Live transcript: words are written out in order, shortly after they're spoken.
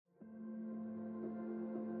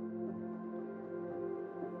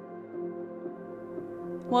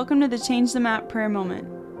Welcome to the Change the Map prayer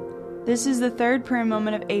moment. This is the third prayer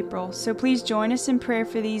moment of April, so please join us in prayer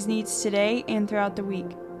for these needs today and throughout the week.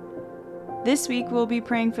 This week we'll be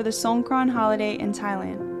praying for the Songkran holiday in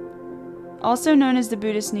Thailand. Also known as the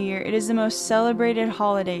Buddhist New Year, it is the most celebrated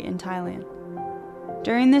holiday in Thailand.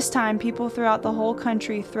 During this time, people throughout the whole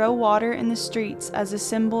country throw water in the streets as a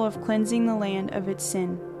symbol of cleansing the land of its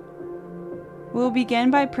sin. We will begin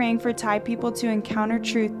by praying for Thai people to encounter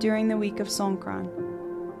truth during the week of Songkran.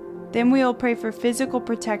 Then we will pray for physical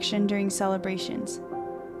protection during celebrations.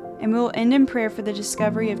 And we will end in prayer for the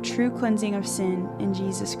discovery of true cleansing of sin in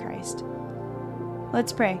Jesus Christ.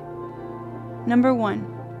 Let's pray. Number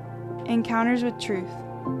 1, encounters with truth.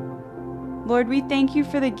 Lord, we thank you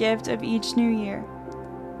for the gift of each new year.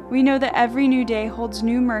 We know that every new day holds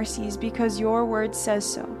new mercies because your word says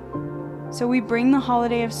so. So we bring the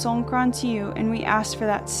holiday of Songkran to you and we ask for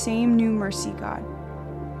that same new mercy, God.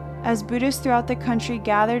 As Buddhists throughout the country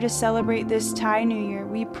gather to celebrate this Thai New Year,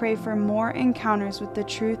 we pray for more encounters with the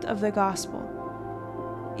truth of the gospel.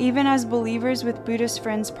 Even as believers with Buddhist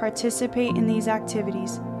friends participate in these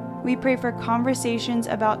activities, we pray for conversations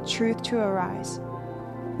about truth to arise.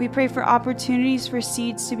 We pray for opportunities for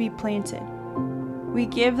seeds to be planted. We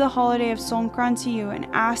give the holiday of Songkran to you and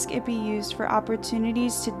ask it be used for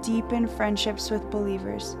opportunities to deepen friendships with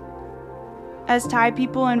believers. As Thai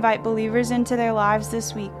people invite believers into their lives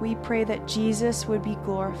this week, we pray that Jesus would be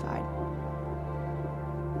glorified.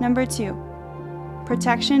 Number 2,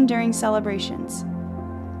 protection during celebrations.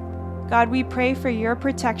 God, we pray for your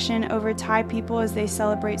protection over Thai people as they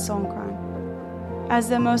celebrate Songkran. As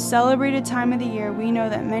the most celebrated time of the year, we know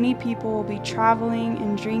that many people will be traveling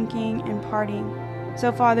and drinking and partying.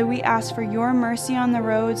 So, Father, we ask for your mercy on the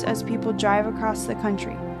roads as people drive across the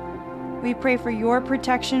country. We pray for your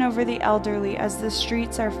protection over the elderly as the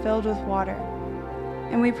streets are filled with water.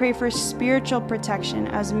 And we pray for spiritual protection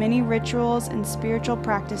as many rituals and spiritual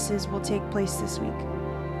practices will take place this week.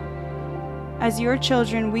 As your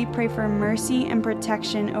children, we pray for mercy and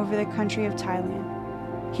protection over the country of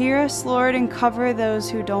Thailand. Hear us, Lord, and cover those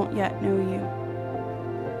who don't yet know you.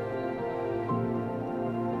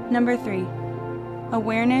 Number 3,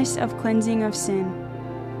 awareness of cleansing of sin.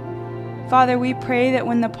 Father, we pray that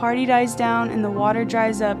when the party dies down and the water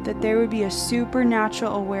dries up, that there would be a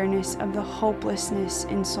supernatural awareness of the hopelessness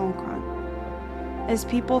in Songkran. As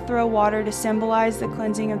people throw water to symbolize the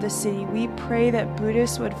cleansing of the city, we pray that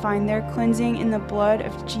Buddhists would find their cleansing in the blood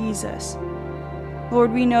of Jesus.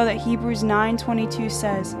 Lord, we know that Hebrews 9:22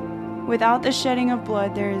 says, "Without the shedding of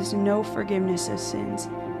blood, there is no forgiveness of sins."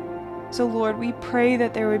 So Lord, we pray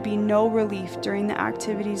that there would be no relief during the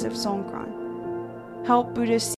activities of Songkran. Help Buddhists